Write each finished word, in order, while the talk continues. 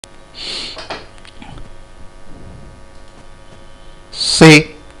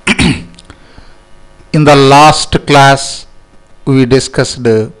See, in the last class, we discussed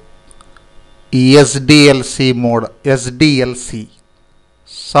SDLC,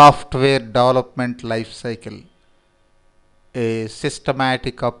 Software Development Life Cycle, a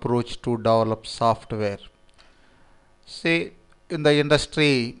systematic approach to develop software. See, in the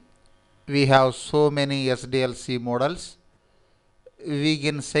industry, we have so many SDLC models. We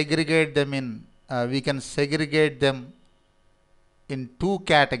can segregate them in two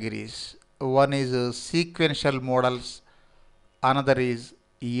categories. One is sequential models, another is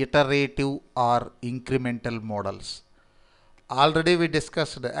iterative or incremental models. Already we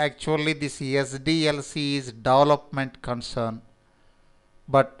discussed, actually this SDLC is development concern,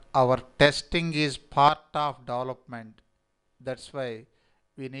 but our testing is part of development. That's why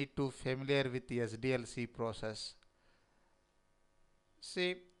we need to familiar with the SDLC process.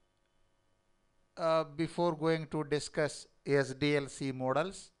 See, before going to discuss SDLC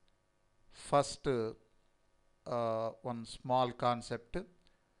models, first one small concept.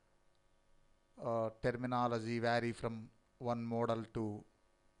 Terminology vary from one model to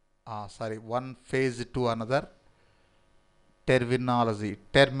one phase to another. Terminology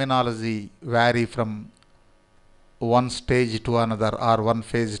vary from one stage to another or one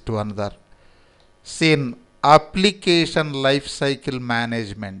phase to another. See, in application life cycle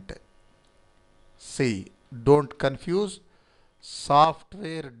management, see, don't confuse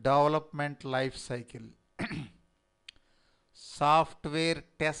software development life cycle, software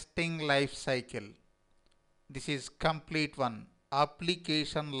testing life cycle. This is complete one.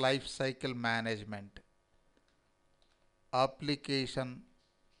 Application life cycle management. Application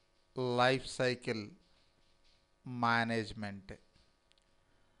life cycle management.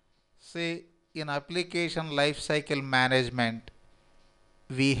 See, in application life cycle management,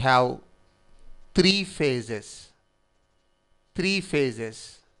 we have three phases.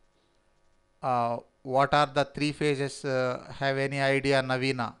 What are the three phases? Have any idea,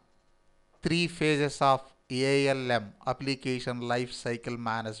 Navina? Three phases of ALM, application life cycle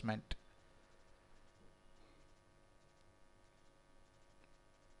management.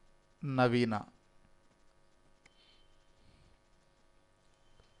 Navina.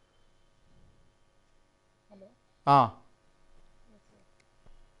 Hello. Ah. Yes, sir.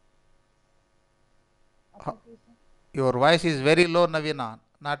 Application. Your voice is very low, Navina.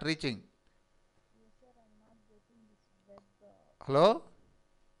 Not reaching. Yes, sir. I'm not getting this web. Hello?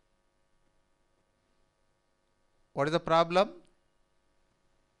 What is the problem?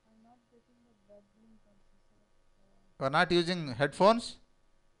 I'm not getting the web link also, sir. You are not using headphones?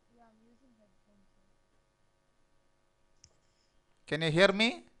 Yeah, I'm using headphones, sir. Can you hear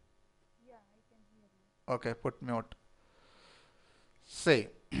me? Yeah, I can hear you. Okay, put mute. Say,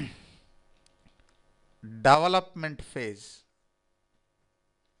 development phase.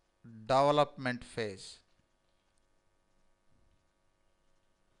 Development phase.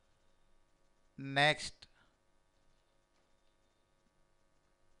 Next,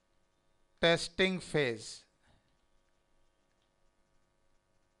 testing phase.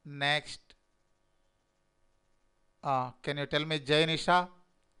 Next, can you tell me, Jainisha,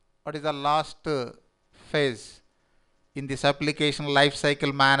 what is the last phase in this application life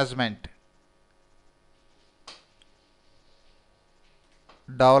cycle management?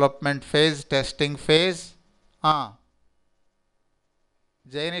 Development phase, testing phase.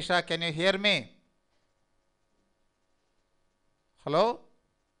 Jainisha, can you hear me? Hello?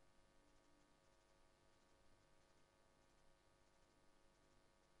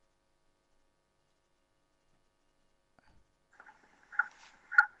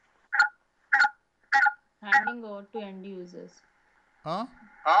 Handing over to end users. Huh?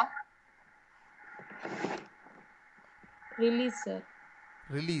 Release, sir.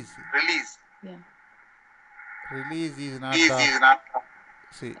 Release. Yeah. Release is not the.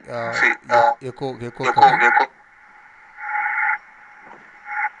 See, echo coming.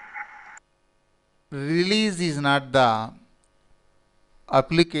 Release is not the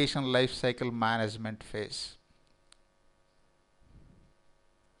application life cycle management phase.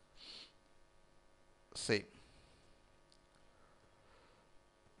 See,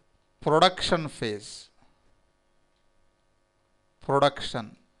 production phase.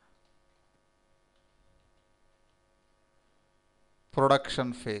 Production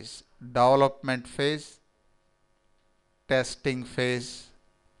phase, development phase, testing phase,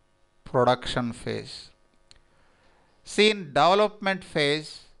 production phase. See, in development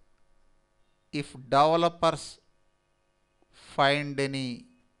phase, if developers find any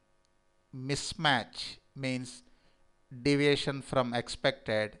mismatch, means deviation from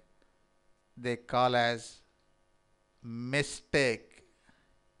expected, they call as mistake.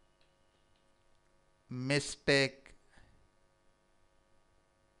 mistake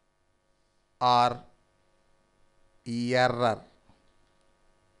or error.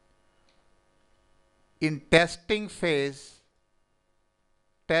 In testing phase,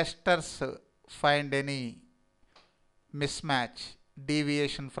 testers find any mismatch,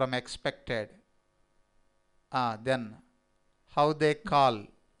 deviation from expected. Then how they call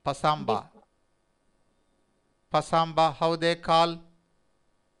Pasamba. Def- Pasamba, how they call?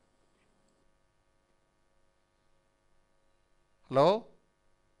 Hello?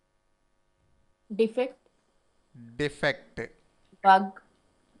 Defect, Defect. bug,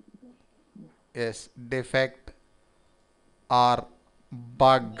 Yes, defect or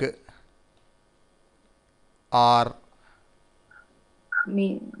bug or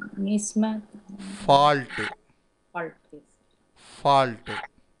mismatch, fault. fault. Yes. Fault.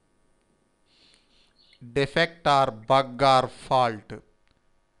 Defect or bug or fault.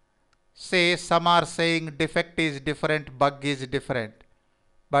 Say some are saying defect is different, bug is different.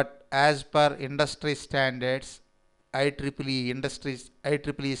 But as per industry standards,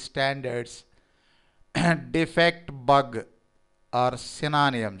 IEEE standards, defect, bug are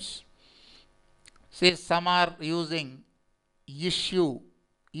synonyms. See, some are using issue,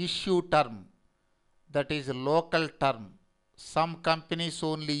 issue term, that is local term. Some companies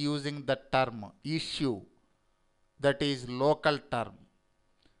only using the term issue, that is local term.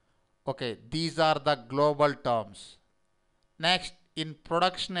 Okay, these are the global terms. Next, in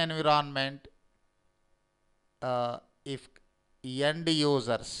production environment, if end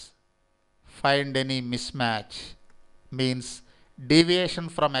users find any mismatch, means deviation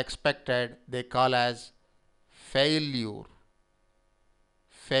from expected, they call as failure.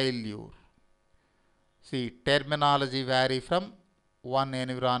 Failure. See, terminology vary from one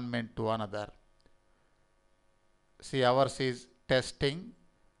environment to another. See, ours is testing.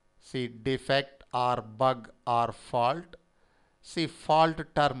 See, defect or bug or fault. See, fault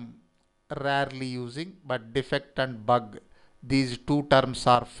term rarely using, but defect and bug, these two terms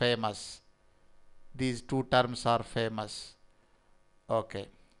are famous. These two terms are famous. Okay.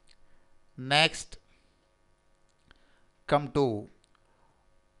 Next, come to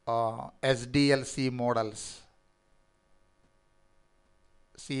SDLC models.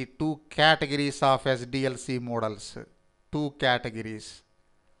 See, two categories of SDLC models. Two categories.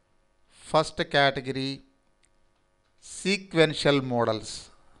 First category, sequential models.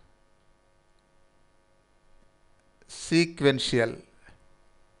 Sequential.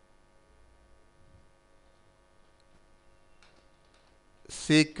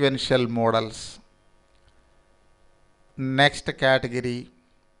 Sequential models. Next category,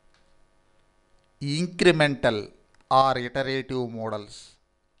 incremental or iterative models.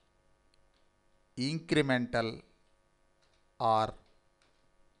 Incremental or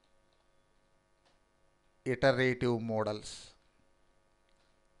iterative models.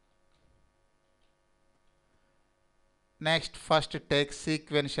 Next, first take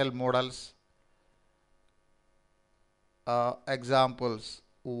sequential models. Examples,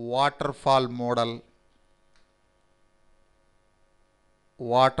 waterfall model.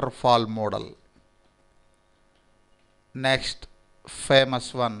 Waterfall model. Next,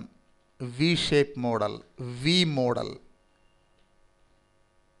 famous one, V-shape model. V model.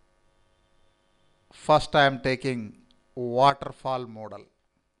 First I am taking waterfall model.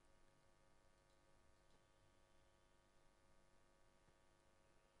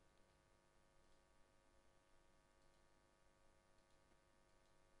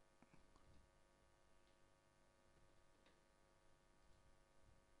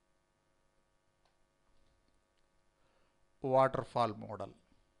 Waterfall model.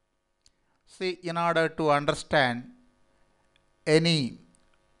 See, in order to understand any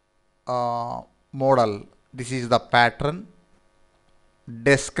model, this is the pattern,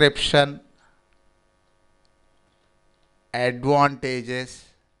 description, advantages,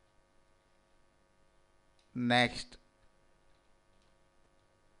 next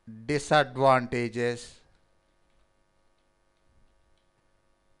disadvantages,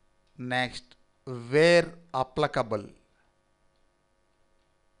 next where applicable,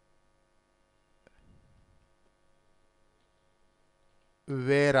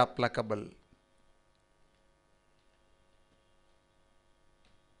 where applicable,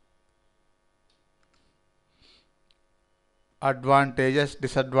 advantages,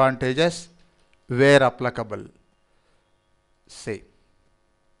 disadvantages, where applicable. Say,